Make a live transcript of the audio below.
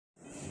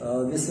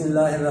بسم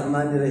الله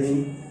الرحمن الرحیم.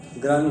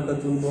 ګرانو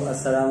کتونکو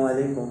السلام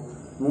علیکم.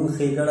 مونږ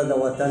ښېګړه د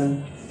وطن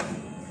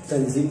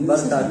تنظیم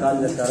بر کاکال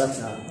له طرف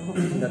نه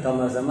د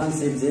قمر زمان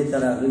صاحب ځای ته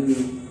راغلي.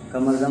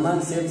 قمر زمان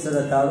صاحب څه د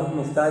تعارف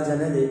محتاجه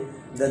نه دی.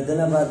 د ده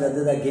نه به د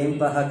ده د ګیم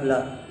په هکله،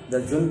 د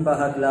ژوند په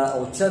هکله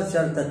او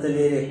چرته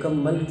تللی دی، کوم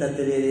ملک ته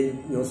تللی دی،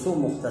 یو څو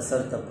مختصر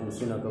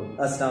تپوسونه کوو.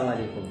 السلام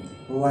علیکم.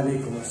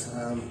 وعلیکم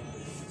السلام.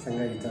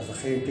 څنګه یې تاسو؟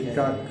 ښه ټیک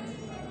ټاک.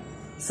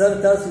 سر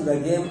تاسو د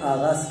ګیم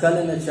آغاز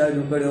کله نه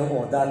چالو کړی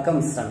او دا کم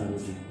څنګه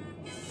دی؟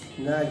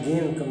 دا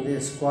ګیم کوم دی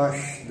سکواش،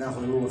 دا خو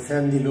زموږ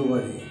فیملي لوبه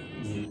دی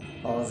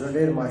او زه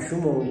ډېر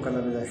ماشوم وم کله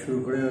مې دا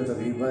شروع کړی و.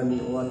 تقریبا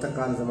 8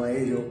 کال زما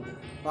ایج و.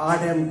 په هغه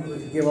ټایم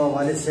کې ما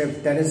والد صاحب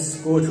ټینس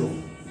کوچ و،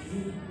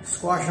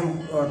 سکواش هم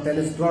او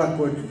ټینس دواړه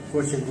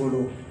کوچینګ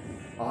کولو.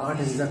 هغه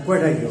ټایم زه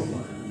کوټه کې وم،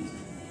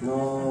 نو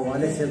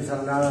والد صاحب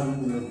سره لاړم.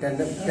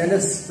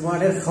 ټینس زما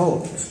ډېر ښه و،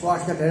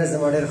 سکواش نه ټینس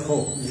زما ډېر ښه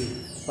و،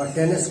 پر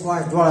ټینس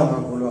سکواش دواړه ما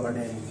کولو هغه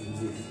ټایم.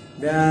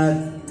 بیا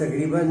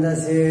تقریبا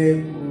داسې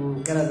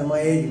کله زما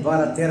ایج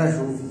 12-13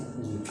 شو،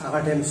 هغه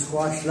ټایم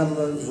سکواش لم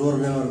زور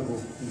مې ورکړو.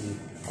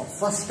 او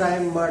فرسټ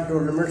ټایم ما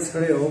ټورنمنټس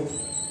کړی و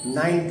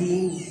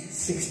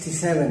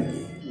 1967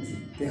 کې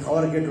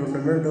پېښور کې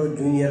ټورنمنټ و،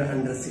 جونیئر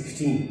انډر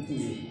 16.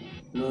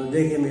 نو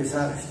دې کې مې حصه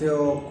اخیستی و.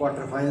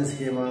 کوارټر فاینلس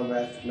کې ما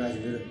میچ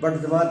لري، بټ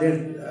زما ډېر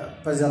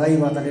په زرایي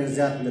ما ته ډېر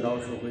زیات ملاو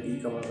شو. دي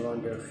قمر زمان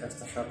ډېر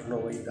ښایسته شاټونه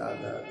وایي دا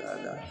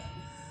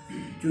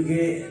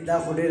چونکې دا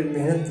خو ډېر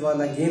محنت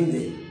والا گیم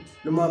دی،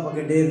 نو ما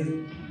پکې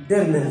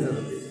ډېر محنت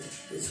وکړی.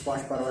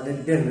 سکواش پر باندې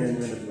ډېر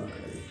محنت ما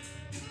کړی.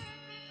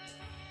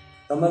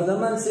 قمر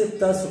زمان صاحب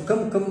تاسو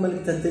کم ملک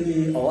ته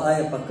تللي او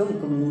آیا په کوم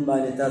نوم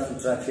باندې تاسو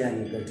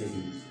ټرافیانې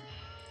ګټلي؟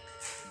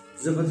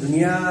 زه په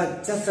دنیا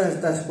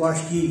چېرته سکواش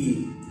کېږي،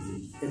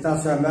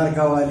 تاسو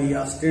امریکا والی،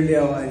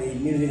 آسټرالیا والی،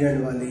 نیوزیلینډ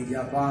والی،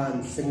 جاپان،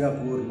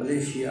 سنگاپور،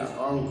 ملیشیا،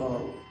 هانګ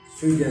کانګ،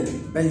 سویډن،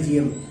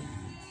 بیلجیم،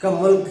 کوم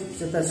ملک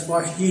چې ته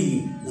سکواش کېږي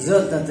زه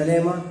ته تللی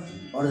یم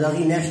او د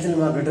هغې نیشنل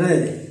ما ګټلی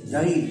دی، د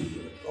هغې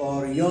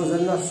اور یو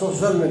ځل نه 100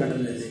 ځل مې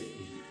ګټلی دی.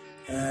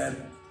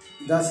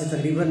 داسې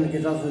تقریبا کې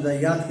تاسو دا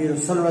یاد کړئ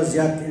 100 نه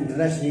زیات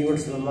انټرنیشنل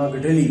ایونټس به ما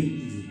ګټلي.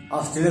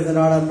 آسټرالیا ته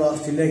لاړم، نو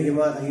آسټرالیا کې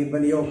ما تقریبا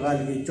یو کال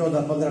کې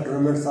 14-15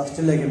 ټورنمنټس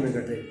آسټرالیا کې مې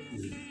ګټئ.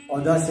 او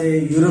داسې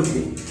یورپ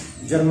کې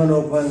جرمن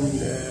اوپن،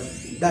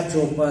 ډچ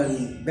اوپن،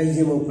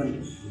 بیلجیم اوپن،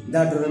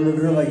 دا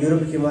ټورنمنټونه به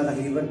یورپ کې ما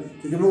تقریبا،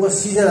 چونکې موږ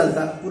سیزن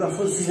هلته پوره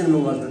فل سیزن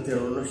موږ هلته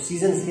تېرولو. نو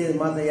سیزنس کې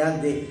ما ته یاد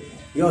دی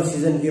یو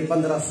سیزن کې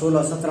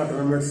 15-16-17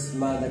 ټورنمنټس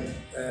ما د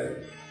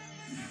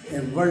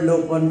ورلډ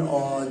اوپن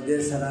او دې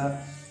سره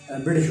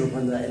برټش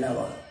اوپن نه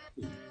علاوه.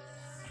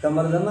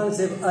 قمر زمان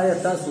صاحب آیا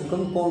تاسو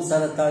کوم قوم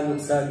سره تعلق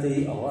ساتئ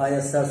او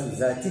آیا ستاسو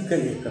ذاتي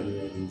کلي کوم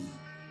دی؟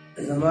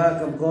 زما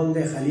کوم قوم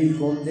دی خلیل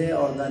قوم دی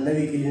او دا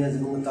نوي کلي نه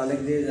زموږ تعلق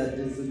دی. دا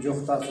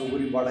جوخت تاسو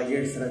وګورئ باډا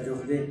ګیټ سره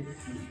جوخت دی.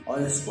 او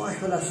سکواش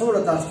والا څومره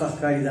تاسو ته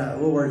ښکاري دا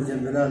ورلډ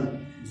چمپیونان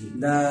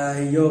دا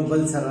یو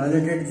بل سره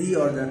ریلیټډ دي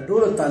او دا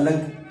ټولو تعلق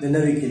د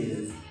نوي کلي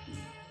دی.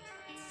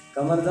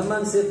 قمر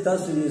زمان صاحب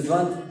تاسو د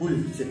ځوان کول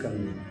چې کوم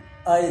دی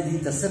آیا دې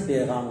ته څه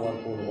پیغام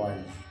ورکول غواړئ؟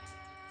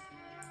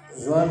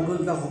 ځوان کول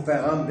ته خو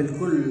پیغام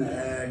بالکل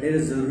ډېر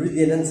ضروري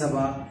دی. نن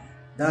سبا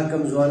دا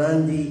کم ځوانان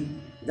دي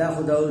دا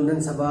خو دا نن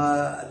سبا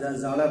د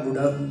زاړه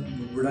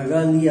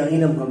بوډاګان دي، هغې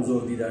نه هم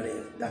کمزور دي.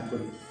 دا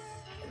کل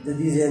د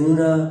دې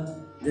ذهنونه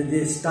د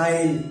دې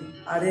سټایل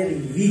ډېر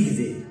ویک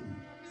دی.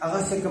 هغه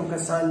څه کم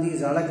کسان دي،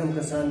 زاړه کم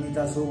کسان دي،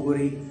 تاسو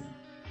وګورئ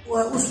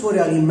اوس پورې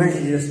هغې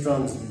مینټلي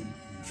ریسټرانس دي.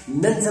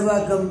 نن سبا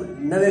کم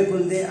نوی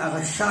کل دی هغه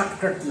شارټ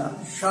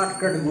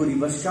کټ ګوري،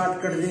 بس شارټ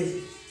کټ دی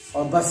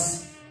او بس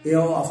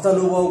یو هفته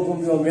لوبه وکړم،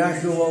 یو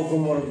میاشت لوبه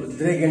وکړم او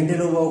 3 غنټې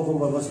لوبه وکړم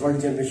او بس ورلډ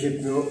چمپionship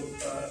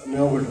مې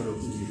وګټلو.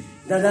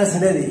 دا داسې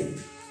نه دی.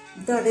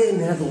 دا ډېر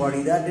محنت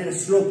غواړي، دا ډېر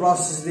سلو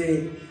پروسس دی.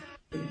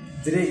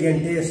 3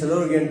 غنټې،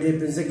 4 غنټې،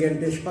 5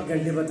 غنټې، 6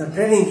 غنټې به ته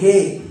ټریننګ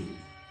کوې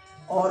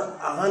اور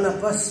هغه نه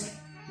پس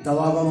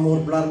دوا به مور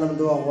پلار نه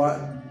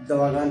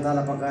دواګان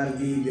تاله پکار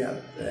دي. بیا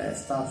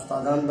ستا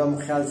استادان به هم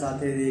خیال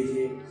ساتلی دی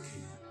کې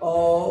او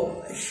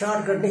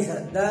شارټ کټ نشته.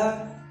 دا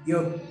یو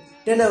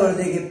 10 اور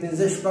دی کې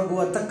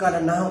 15-16 کاله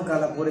 9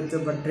 کاله پورې ته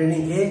به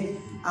ټریننګ کوې.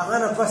 هغه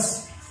نه پس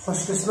خوش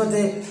قسمت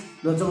دی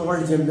نو ته به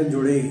ورلډ چمپیون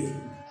جوړېږي.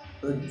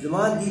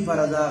 زما دې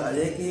پاره دا هغه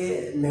دی چې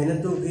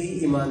محنت وکړي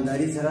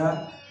ایمانداري سره.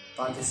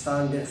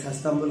 پاکستان ډېر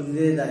ښایسته ملک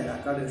دی، دا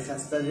علاقه ډېر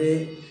ښایسته دی.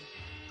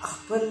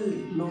 خپل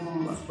نوم،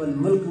 خپل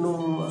ملک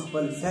نوم،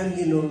 خپل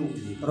فیملي نوم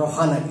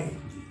روښانه کړي.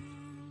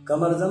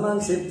 قمر زمان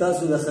صاحب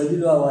تاسو د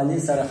خلیل حوالې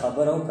سره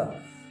خبره وکړه.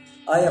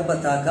 آیا په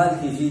تاکال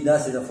کې چې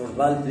داسې د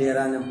فوټبال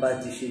پلیران هم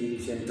پاتې شوي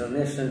چې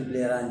انټرنیشنل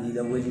پلیران دي، د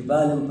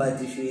والیبال هم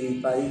پاتې شوي،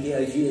 په هغې کې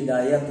اجي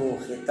هدایت او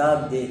خطاب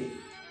دی،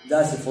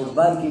 داسې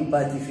فوټبال کې هم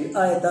پاتې شوي،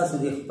 آیا تاسو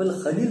د خپل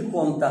خلیل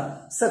قوم ته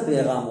څه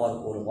پیغام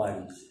ورکول غواړئ؟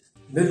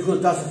 بالکل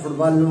تاسو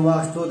فوټبال نوم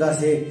واخیستو،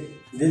 داسې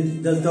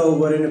دلته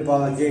وګورئ نه په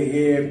هغه ځای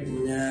کې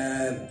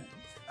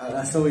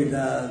هغه څه وایي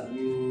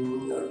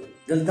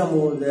دلته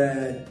مو د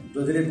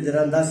 2-3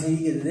 پلیران داسې دي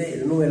چې د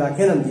زموږ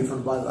علاقې نه هم دي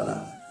فوټبال والا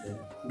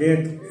ډېر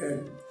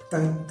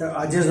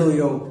عاجز و،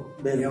 یو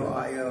یو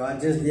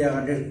عاجز دی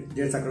هغه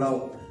ډېر تکړه و.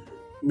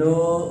 نو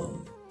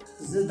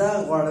زه دا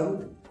غواړم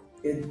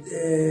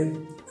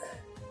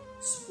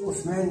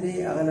سپورټسمین دی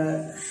هغه نه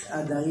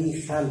د هغې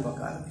خیال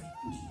پکار دی.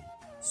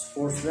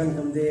 سپورټسمین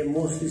کوم دی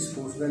موسټلی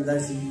سپورټسمین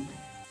داسې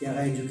چې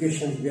هغه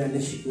ایجوکیشن بیا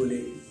نه شي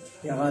کولی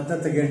یا هغه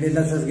 8 घंटे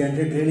 10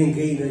 घंटे ټریننګ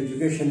کوي نو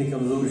ایجوکیشن یې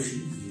کمزور شي.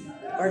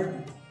 بټ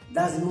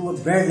دا زموږ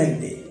بیډ لک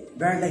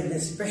دی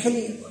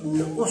اسپیشلی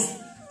اوس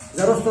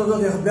ضرورت ته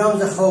بیا هم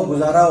زه ښه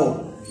ګزاره و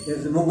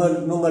زموږ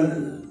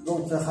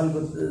ته خلکو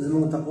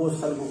زموږ تپوس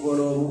خلکو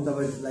کولو موږ ته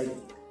لایک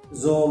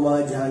زه ما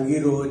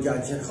جهانګیر و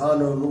جانشیر خان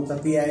و موږ ته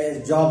PIS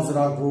جابز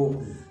راکړو.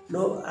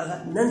 نو هغه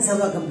نن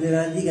سبا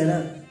کمپلیران دي که نه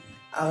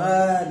هغه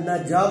نه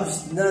جابس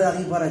نه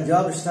هغې لپاره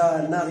جاب شته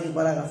نه هغې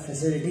لپاره هغه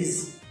فیسیلیټیز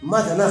ما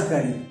ته نه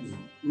ښکاري.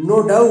 نو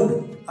ډاؤټ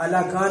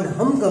علاقان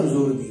هم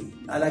کمزور دي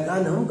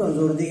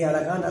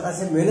علاقان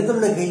هغسې محنت هم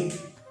نه کوي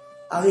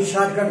هغې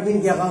شارټ کټ مین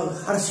کې هغه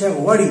هر شی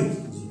غواړي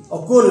او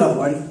کول نه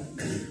غواړي.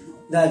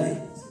 دا دی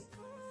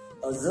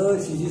زه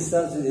چې جي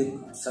ستاسو د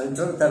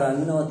سنټر ته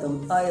راننوتم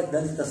آیا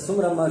دلته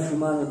څومره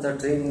ماشومانو ته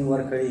ټریننګ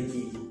ورکړی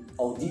کېږي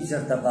او دوی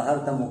چېرته بهر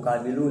ته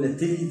مقابلو له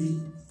تللي دي؟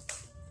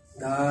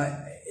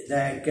 دا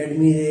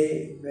اکیډمي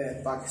دی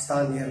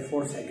پاکستان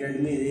ایئرفورس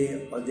اکیډمي دی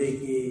او دې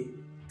کې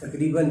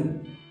تقریباً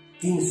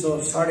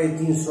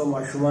 300-350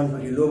 ماشومان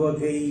پکې لوبه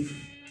کوي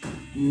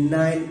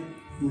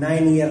 9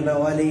 ایئر نه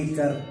والی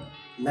تر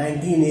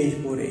 19 ایج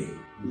پورې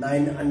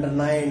 9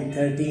 9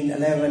 13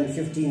 11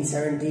 15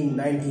 17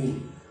 19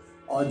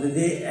 اور د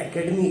دې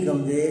اکیډمي کوم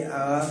دی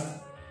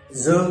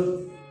زه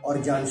اور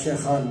جانشیر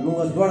خان موږ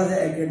دواړه د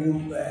اکیډمي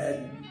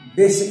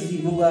بیسیکلی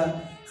موږ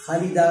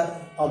خالي دا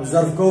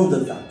ابزرو کوو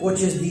دلته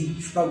کوچز دي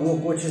شپږ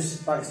کوچز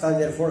پاکستان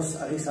ایئرفورس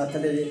هغې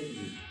ساتلی دی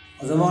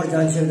او زما اور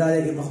جانشیر دا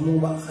دی چې موږ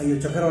یو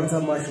چکر ورته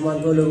ماشومان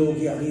ته ولګوو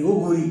چې هغې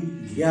وګوري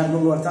یا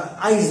موږ ورته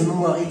آیز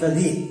موږ هغې ته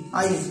دی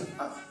آیز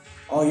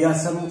او یا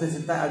څه موږ ته چې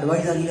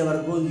اډوایز هغې له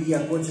ورکول دي یا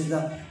کوچز ته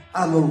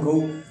هغه موږ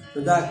کوو. نو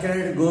دا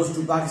کریډټ ګوز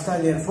ټو پاکستان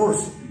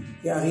ایئرفورس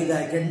چې هغې دا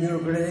اکیډمي جوړ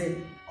کړی دی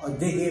او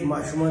دې کې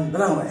ماشومان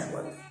بلا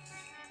ماشومان.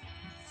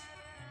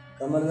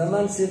 قمر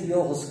زمان صرف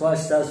یو خو سکواش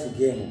ستاسو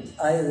ګیم و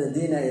آیا د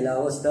دې نه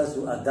علاوه ستاسو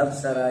ادب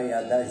سره یا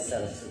داسې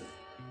سره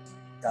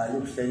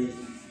تعلق شته؟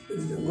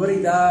 ګورئ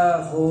دا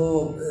خو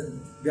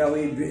بیا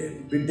وایي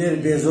ډېر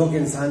بې ذوق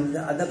انسان د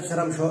ادب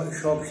سره هم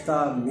شوق شته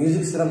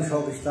میوزیک سره هم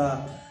شوق شته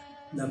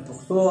د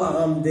پښتو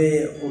هغه هم دی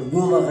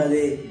اردو هم هغه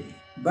دی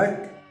بټ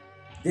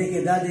دې کې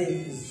دا دی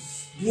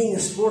بینګ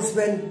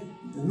سپورټسمین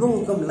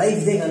زموږ کوم لایف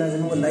دی که نه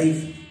زموږ لایف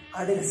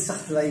هغه ډېر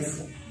سخت لایف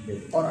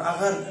اور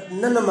اگر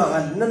نن هم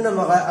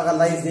هغه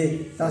لایف دی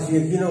تاسو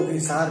یقین وکړئ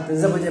سهار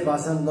 5 بجې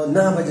پاسم نو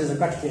 9 بجې زه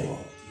کټ کېږم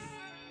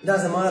دا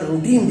زما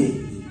روټین دی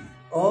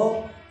او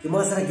چې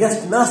ما سره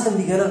ګیسټ ناست هم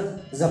دي که نه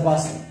زه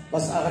پاسم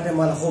بس هغه ټایم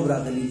ماله خوب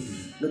راغلی.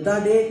 نو دا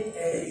ډېر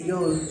یو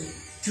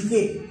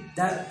چونکې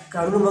دا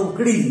کارونه موږ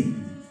کړي دي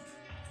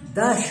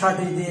دا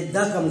شاټې دی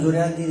دا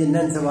کمزوریان دي د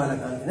نن سبا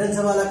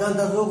هلکان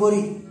تاسو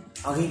وګورئ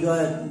هغې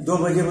 2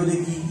 بجې به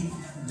کېږي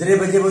 3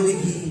 بجې به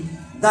کېږي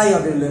دا یو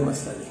ډېر لوی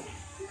مسله دی.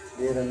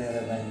 ډېره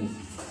مهرباني.